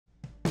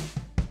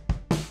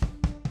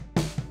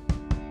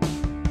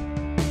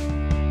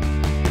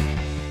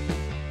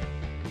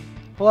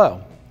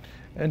Hello.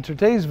 In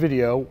today's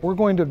video, we're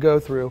going to go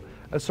through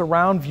a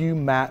surround view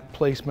mat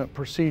placement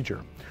procedure.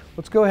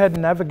 Let's go ahead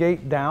and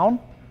navigate down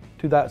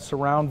to that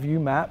surround view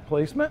mat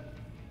placement.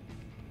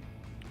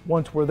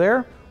 Once we're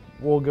there,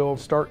 we'll go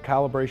start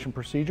calibration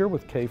procedure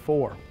with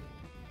K4.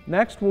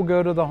 Next, we'll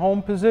go to the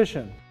home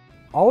position.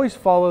 Always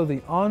follow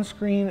the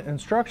on-screen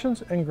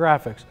instructions and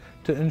graphics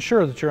to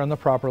ensure that you're in the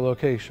proper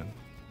location.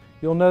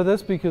 You'll know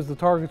this because the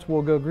targets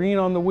will go green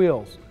on the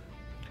wheels.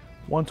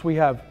 Once we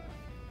have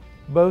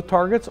both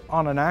targets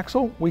on an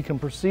axle, we can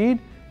proceed.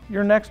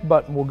 Your next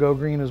button will go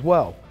green as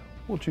well.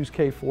 We'll choose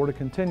K4 to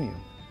continue.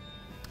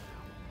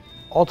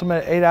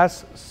 Ultimate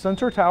ADAS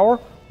sensor tower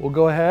will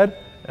go ahead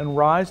and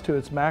rise to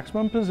its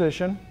maximum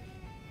position.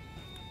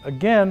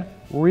 Again,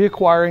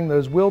 reacquiring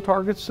those wheel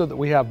targets so that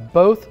we have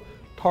both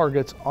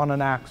targets on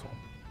an axle.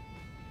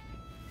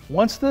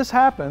 Once this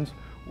happens,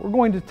 we're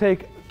going to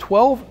take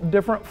 12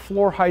 different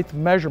floor height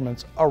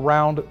measurements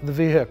around the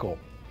vehicle.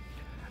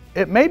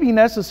 It may be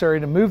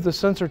necessary to move the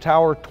sensor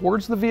tower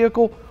towards the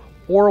vehicle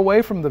or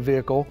away from the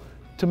vehicle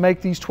to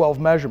make these 12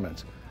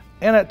 measurements.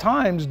 And at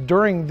times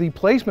during the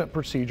placement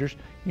procedures,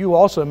 you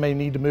also may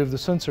need to move the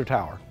sensor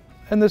tower.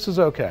 And this is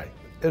okay.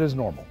 It is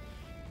normal.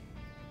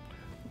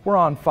 We're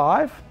on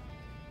 5,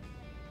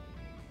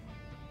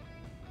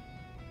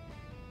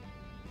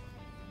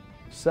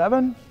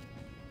 7,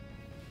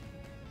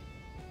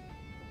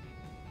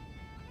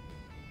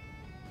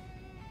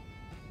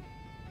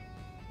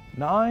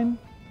 9,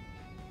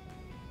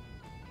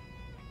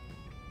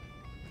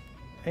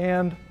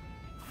 and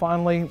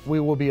finally we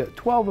will be at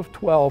 12 of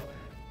 12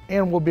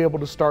 and we'll be able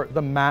to start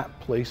the mat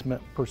placement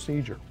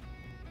procedure.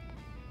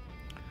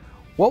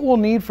 What we'll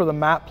need for the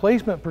mat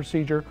placement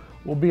procedure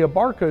will be a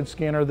barcode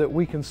scanner that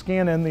we can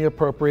scan in the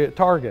appropriate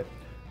target.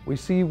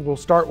 We'll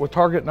start with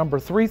target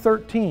number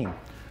 313.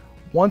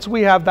 Once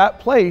we have that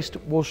placed,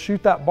 we'll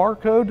shoot that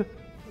barcode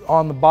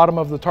on the bottom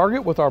of the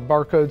target with our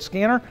barcode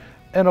scanner,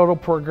 and it'll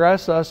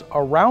progress us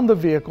around the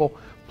vehicle,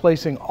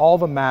 placing all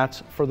the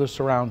mats for the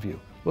surround view.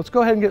 Let's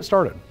go ahead and get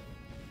started.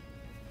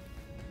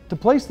 To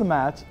place the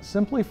mats,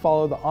 simply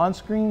follow the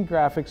on-screen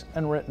graphics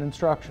and written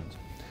instructions.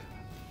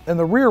 In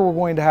the rear, we're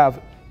going to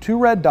have 2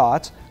 red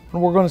dots,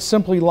 and we're going to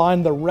simply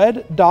line the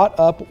red dot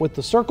up with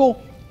the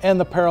circle and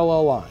the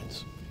parallel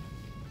lines.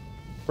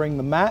 Bring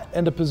the mat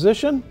into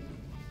position.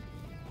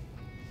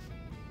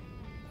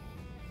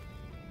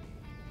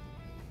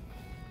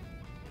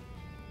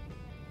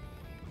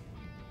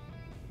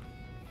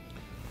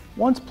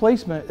 Once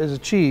placement is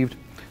achieved,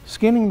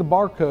 scanning the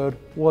barcode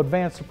will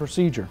advance the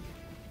procedure.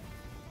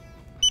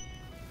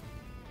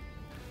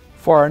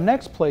 For our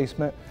next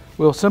placement,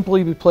 we'll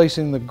simply be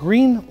placing the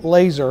green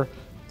laser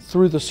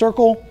through the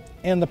circle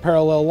and the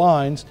parallel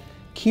lines,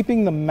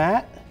 keeping the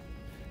mat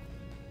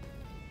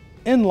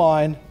in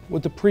line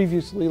with the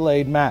previously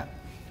laid mat.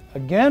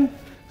 Again,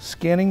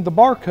 scanning the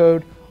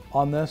barcode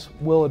on this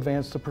will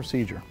advance the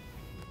procedure.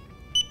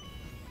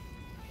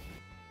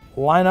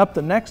 Line up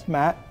the next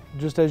mat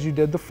just as you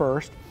did the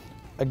first.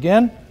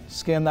 Again,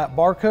 scan that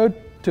barcode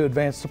to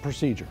advance the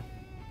procedure.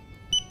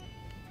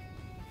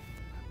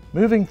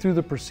 Moving through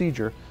the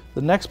procedure,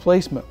 the next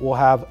placement will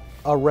have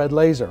a red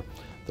laser.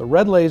 The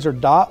red laser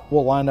dot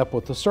will line up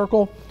with the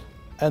circle,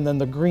 and then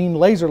the green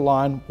laser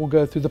line will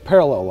go through the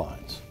parallel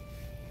lines.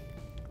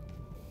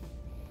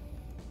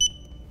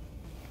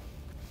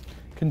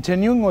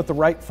 Continuing with the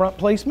right front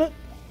placement,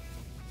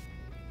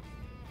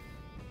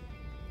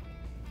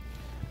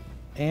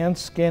 and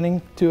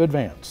scanning to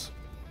advance.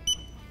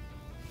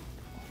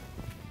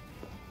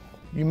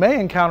 You may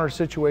encounter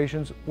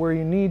situations where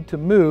you need to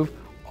move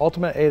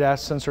Ultimate ADAS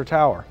sensor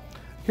tower.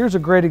 Here's a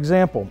great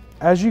example.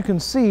 As you can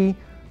see,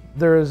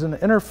 there is an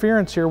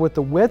interference here with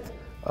the width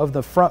of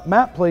the front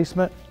mat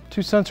placement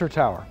to sensor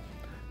tower.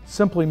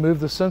 Simply move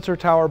the sensor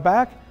tower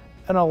back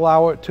and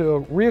allow it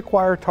to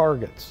reacquire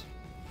targets.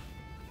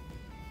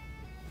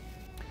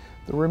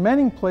 The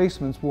remaining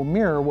placements will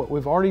mirror what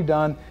we've already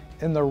done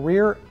in the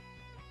rear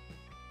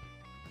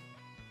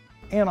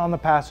and on the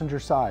passenger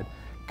side.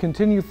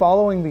 Continue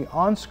following the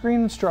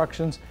on-screen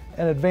instructions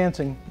and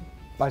advancing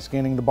by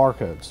scanning the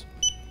barcodes.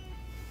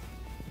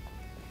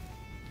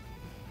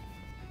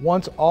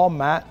 Once all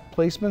mat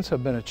placements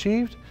have been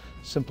achieved,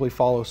 simply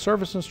follow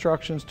service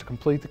instructions to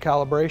complete the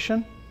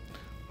calibration,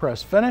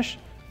 press finish,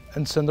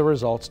 and send the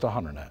results to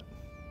HunterNet.